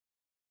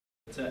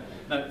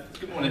No,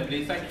 good morning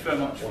everybody, thank you very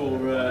much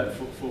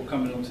for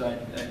coming along today.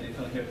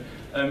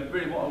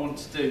 Really what I want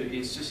to do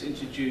is just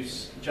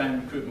introduce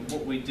JM Recruitment,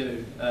 what we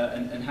do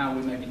and how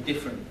we may be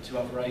different to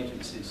other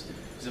agencies,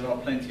 because there are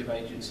plenty of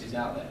agencies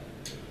out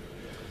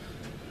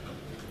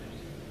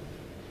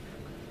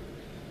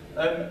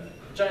there.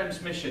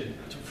 JM's mission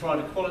to provide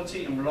a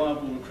quality and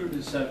reliable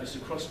recruitment service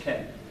across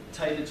Kent,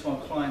 tailored to our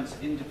clients'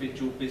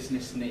 individual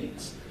business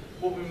needs.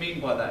 What we mean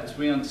by that is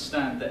we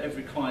understand that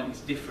every client is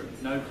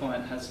different. No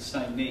client has the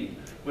same need.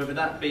 Whether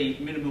that be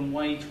minimum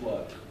wage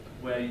work,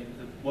 where the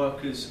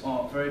workers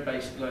are very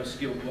basic,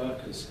 low-skilled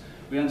workers,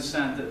 we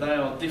understand that they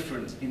are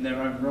different in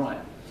their own right.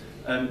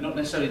 Not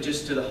necessarily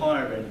just to the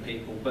higher end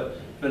people, but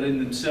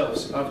in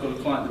themselves. I've got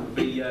a client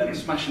that will be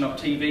smashing up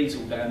TVs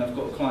all day, and I've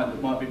got a client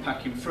that might be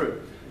packing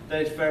fruit.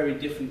 There's very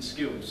different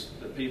skills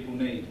that people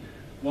need.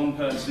 One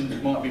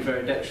person might be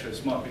very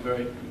dexterous, might be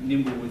very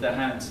nimble with their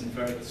hands and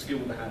very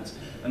skilled with their hands.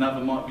 Another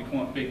might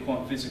be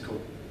quite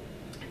physical.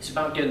 It's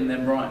about getting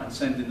them right and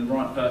sending the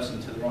right person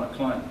to the right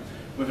client.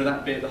 Whether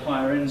that be at the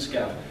higher end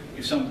scale,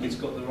 if somebody's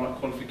got the right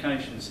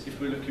qualifications.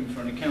 If we're looking for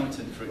an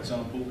accountant, for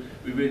example,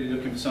 we're really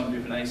looking for somebody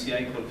with an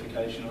ACA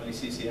qualification or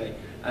ACCA,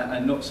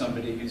 and not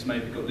somebody who's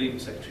maybe got legal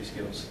secretary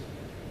skills.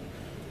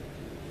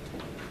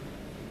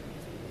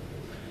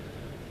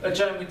 At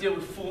JM we deal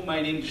with four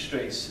main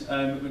industries.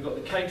 We've got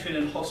the catering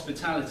and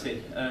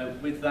hospitality.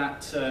 With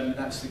that,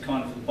 that's the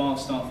kind of the bar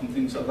staff and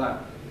things like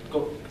that. We've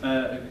got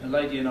a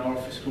lady in our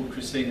office called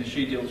Christina,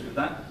 she deals with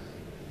that.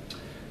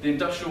 The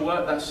industrial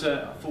work,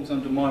 that falls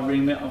under my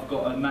remit. I've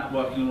got Matt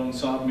working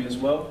alongside me as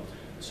well.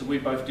 So we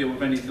both deal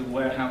with any of the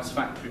warehouse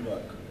factory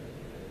work.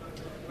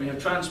 We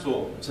have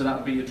transport, so that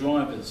would be your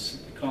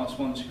drivers, your class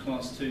 1s, your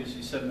class 2s,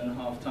 your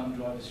 7.5 tonne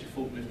drivers, your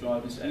forklift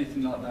drivers,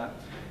 anything like that.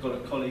 Got a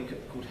colleague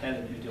called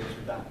Helen who deals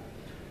with that.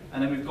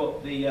 And then we've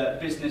got the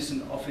business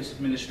and office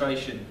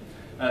administration.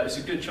 It's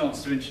a good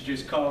chance to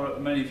introduce Cara.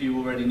 Many of you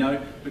already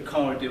know, but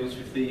Cara deals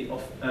with the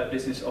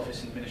business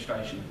office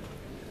administration.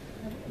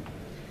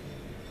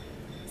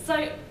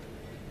 So,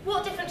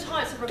 what different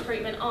types of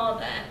recruitment are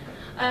there?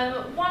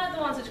 One of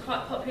the ones which is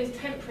quite popular is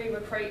temporary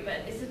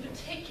recruitment. This is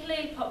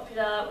particularly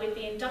popular with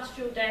the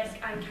industrial desk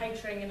and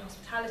catering and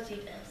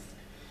hospitality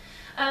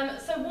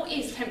desk. So what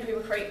is temporary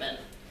recruitment?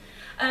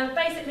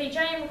 Basically,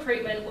 JM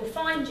Recruitment will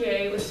find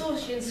you, will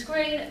source you and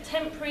screen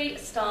temporary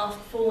staff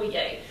for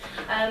you.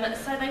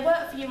 So they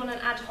work for you on an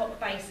ad hoc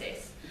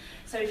basis.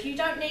 So if you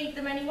don't need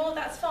them anymore,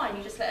 that's fine,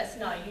 you just let us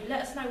know. You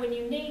let us know when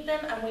you need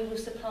them and we will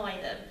supply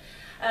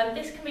them.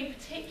 This can be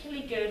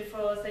particularly good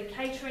for the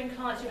catering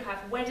clients who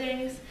have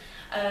weddings,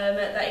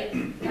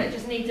 they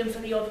just need them for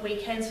the odd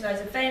weekends for those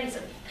events,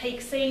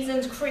 peak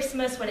seasons,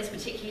 Christmas when it's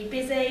particularly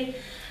busy.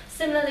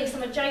 Similarly,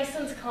 some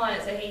adjacent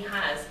clients that he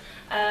has,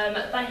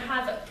 they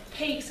have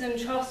peaks and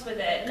troughs with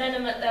it.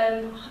 Lenham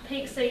at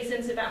peak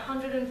seasons about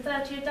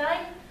 130 a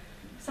day.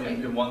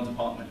 In one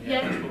department,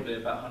 yeah. It's probably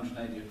about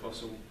 180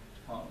 across all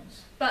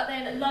departments. But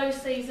then at low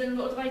season,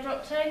 what do they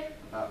drop to?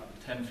 About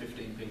 10,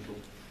 15 people.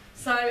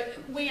 So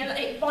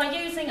by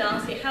using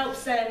us, it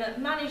helps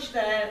them manage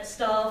their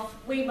staff,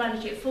 we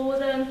manage it for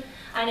them,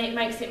 and it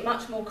makes it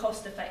much more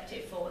cost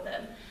effective for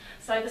them.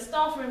 So the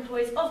staff are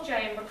employees of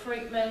JM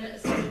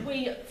Recruitment, so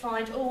we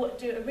find all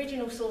do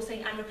original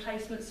sourcing and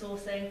replacement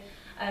sourcing,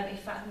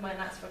 if and when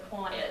that's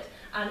required.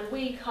 And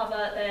we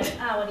cover their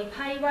hourly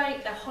pay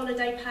rate, their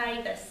holiday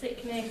pay, their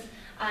sickness,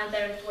 and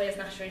their employers'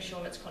 national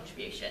insurance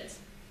contributions.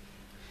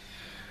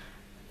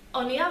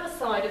 On the other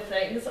side of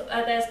things,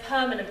 there's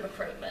permanent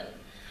recruitment.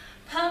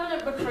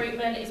 Permanent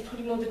recruitment is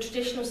probably more the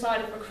traditional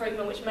side of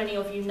recruitment, which many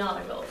of you know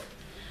of.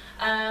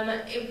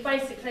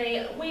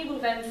 Basically, we will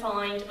then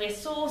find, we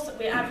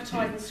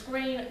advertise and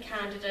screen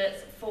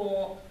candidates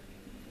for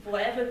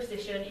whatever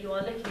position you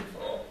are looking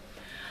for.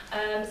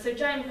 So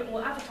JM Recruitment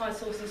will advertise,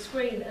 source and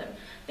screen them.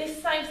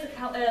 This saves the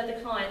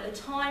client the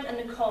time and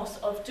the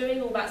cost of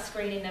doing all that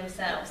screening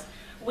themselves.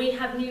 We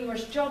have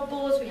numerous job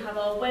boards, we have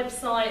our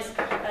websites,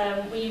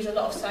 we use a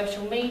lot of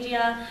social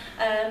media,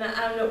 and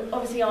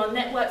obviously our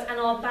networks and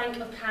our bank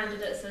of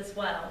candidates as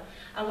well.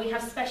 And we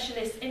have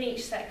specialists in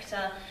each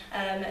sector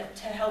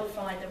to help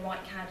find the right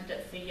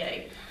candidate for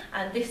you.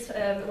 And this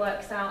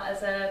works out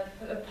as a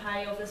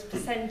pay of a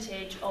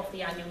percentage of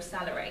the annual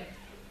salary.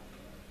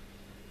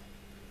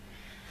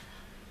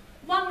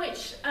 One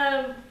which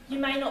you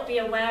may not be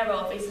aware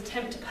of is the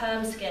temp to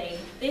perm scheme.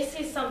 This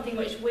is something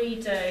which we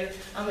do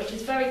and which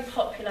is very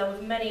popular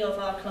with many of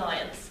our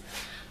clients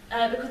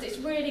because it's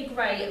really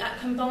great at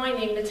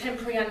combining the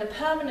temporary and the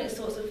permanent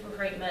sorts of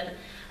recruitment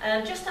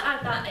just to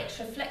add that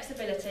extra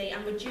flexibility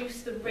and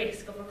reduce the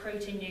risk of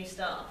recruiting new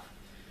staff.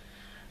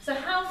 So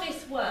how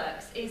this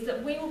works is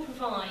that we will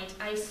provide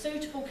a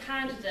suitable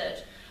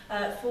candidate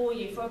for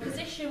you for a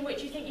position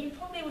which you think you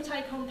probably will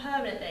take on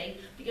permanently,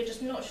 but you're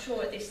just not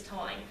sure at this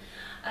time.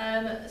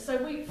 So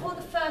for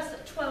the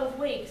first 12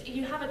 weeks,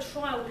 you have a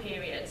trial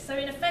period. So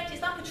in effect,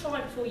 it's like a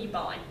try before you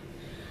buy.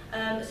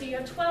 So you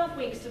have 12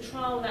 weeks to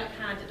trial that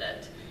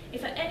candidate.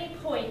 If at any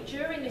point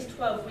during this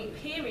 12-week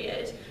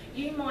period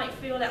you might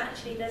feel that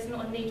actually there's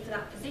not a need for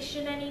that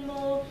position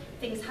anymore,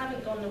 things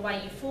haven't gone the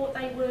way you thought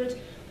they would,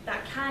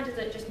 that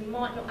candidate just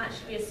might not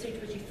actually be as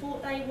suitable as you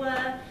thought they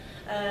were,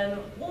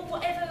 or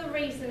whatever the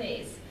reason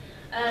is,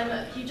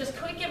 you just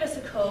could give us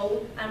a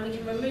call and we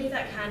can remove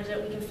that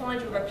candidate, we can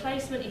find you a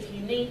replacement if you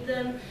need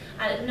them,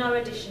 and at no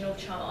additional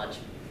charge.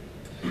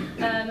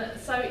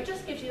 So it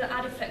just gives you the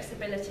added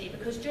flexibility,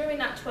 because during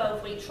that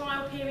 12-week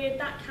trial period,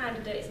 that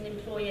candidate is an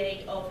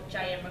employee of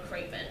JM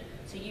Recruitment,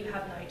 so you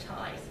have no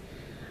ties.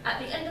 At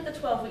the end of the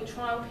 12-week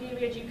trial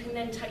period, you can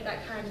then take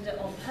that candidate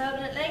on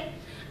permanently,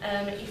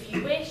 if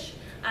you wish,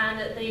 and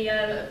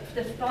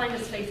the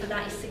finder's fee for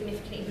that is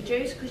significantly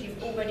reduced because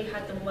you've already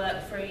had them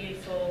work through you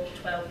for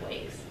 12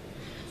 weeks.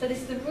 So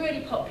this is a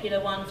really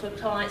popular one for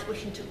clients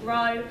wishing to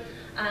grow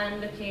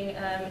and looking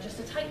just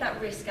to take that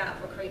risk out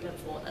of recruitment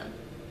for them.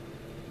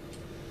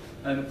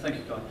 Thank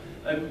you,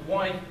 Guy.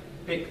 Why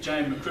pick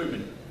JM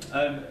Recruitment?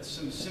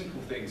 Some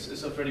simple things.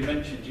 As I've already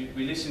mentioned,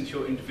 we listen to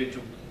your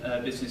individual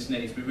business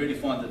needs. We really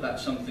find that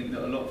that's something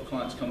that a lot of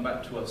clients come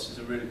back to us as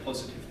a really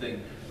positive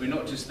thing. We're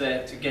not just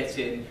there to get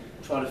in,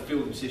 try to fill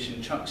the position,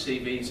 chuck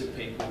CVs at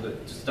people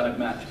that just don't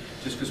match,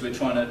 just because we're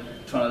trying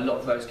to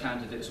lock those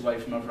candidates away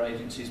from other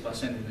agencies by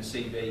sending the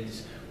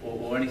CVs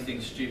or anything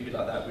stupid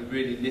like that. We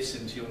really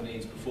listen to your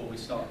needs before we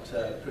start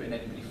putting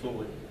anybody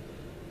forward.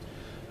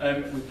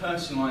 We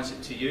personalise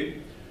it to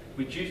you.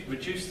 We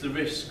reduce the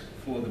risk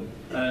for them.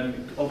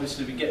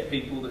 Obviously, we get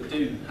people that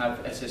do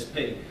have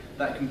SSP.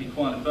 That can be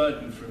quite a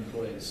burden for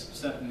employers,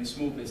 certainly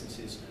small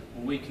businesses.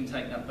 Well, we can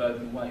take that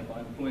burden away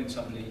by employing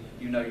somebody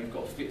you know you've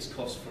got a fixed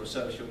cost for a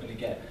service you're going to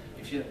get.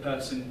 If your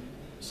person,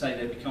 say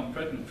they become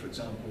pregnant, for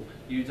example,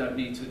 you don't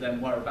need to then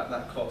worry about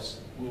that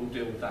cost. We'll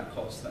deal with that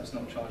cost. That's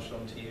not charged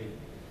on to you.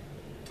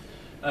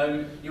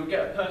 You'll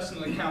get a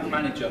personal account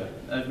manager.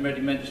 I've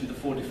already mentioned the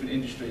 4 different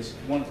industries.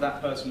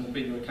 That person will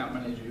be your account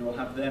manager. You'll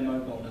have their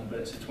mobile number.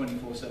 It's a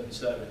 24/7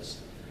 service.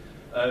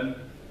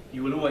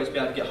 You will always be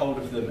able to get hold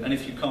of them, and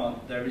if you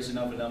can't, there is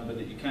another number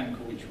that you can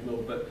call, which you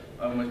will, but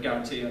I almost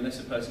guarantee you, unless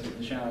a person's in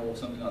the shower or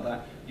something like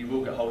that, you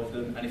will get hold of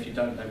them, and if you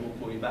don't, they will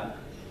call you back.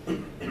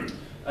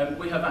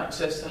 We have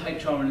access to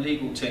HR and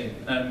legal team.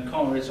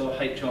 Cara is our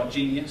HR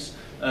genius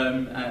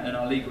and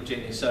our legal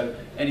genius, so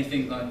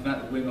anything like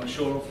that we're not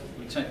sure of,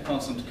 we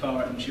pass on to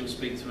Cara and she'll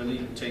speak to a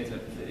legal team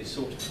that is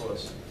sorted for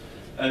us.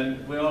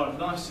 We are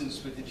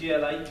licensed with the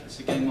GLA, it's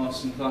the Game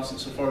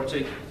Licence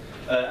Authority,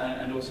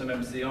 and also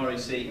members of the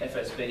REC,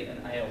 FSB and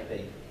ALB.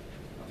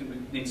 I think we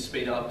need to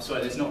speed up.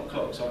 Sorry, there's not a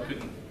clock, so I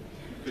couldn't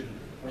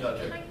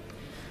judge it.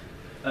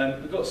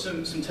 We've got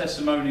some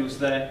testimonials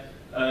there.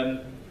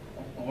 I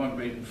won't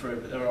read them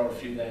through, but there are a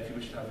few there. If you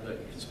wish to have a look,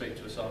 you can speak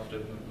to us after,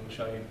 and we'll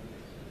show you.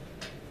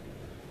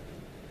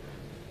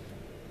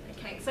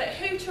 Okay, so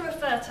who to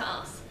refer to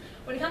us?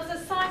 When it comes to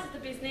the size of the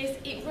business,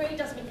 it really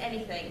doesn't mean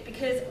anything,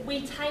 because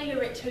we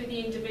tailor it to the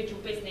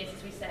individual business,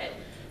 as we said.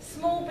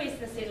 Small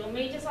businesses or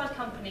medium-sized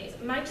companies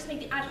may just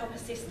need the ad hoc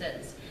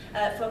assistance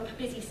for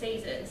busy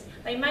seasons.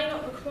 They may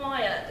not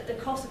require the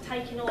cost of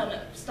taking on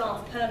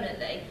staff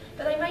permanently,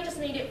 but they may just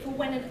need it for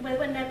when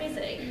they're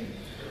busy.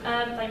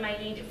 They may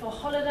need it for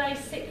holidays,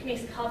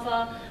 sickness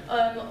cover,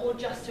 or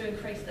just to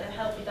increase their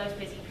help with those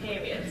busy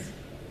periods.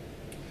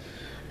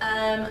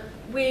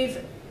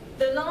 With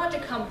the larger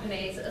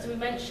companies, as we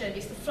mentioned,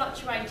 it's the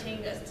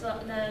fluctuating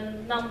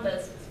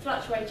numbers,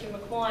 fluctuating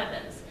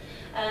requirements.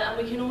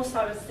 And we can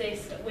also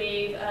assist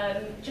with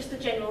just the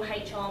general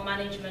HR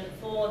management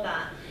for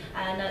that,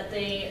 and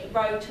the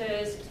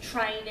rotas,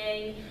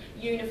 training,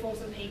 uniforms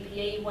and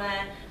PPE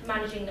wear,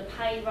 managing the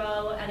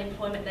payroll and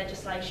employment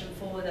legislation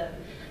for them.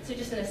 So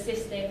just an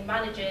assisting,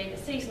 managing the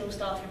seasonal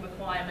staffing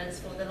requirements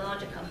for the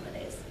larger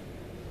companies.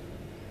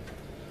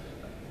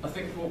 I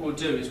think what we'll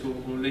do is we'll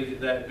leave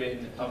it there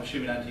being, I'm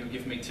assuming Andy you'll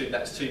give me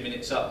that's 2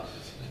 minutes up.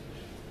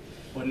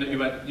 Well, no, you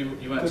won't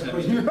tell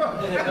me.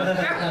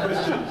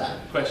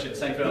 Question,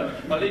 thank you very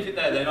much. I'll leave it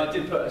there then. I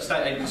did put a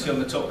state agency on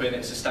the top here and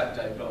it's a stack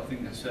day, but I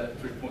think that's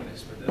pretty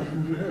pointless.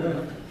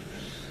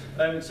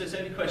 So is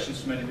there any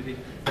questions from anybody?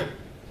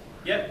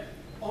 Yeah?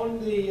 On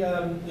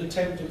the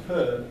temp to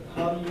perm,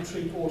 how do you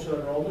treat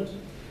auto-enrolment?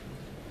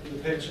 The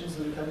pensions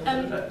that are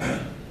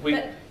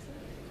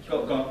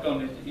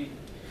coming through?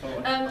 Go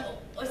on.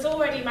 It's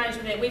already managed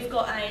within. We've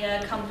got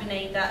a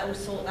company that will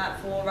sort that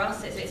for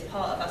us. It's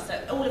part of us.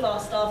 So all of our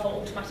staff are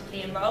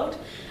automatically enrolled.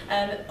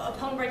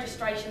 Upon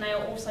registration, they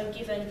are also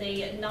given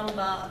the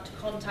number to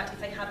contact if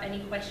they have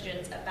any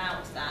questions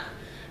about that.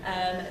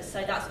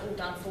 So that's all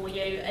done for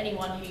you.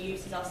 Anyone who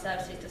uses our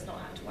services does not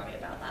have to worry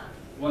about that.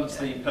 Once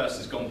the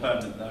person's gone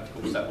permanent, though, of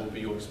course, that will be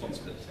your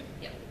responsibility.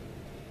 Yep.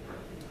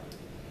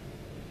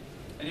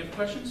 Any other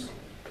questions?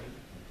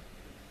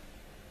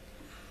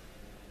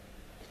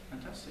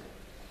 Fantastic.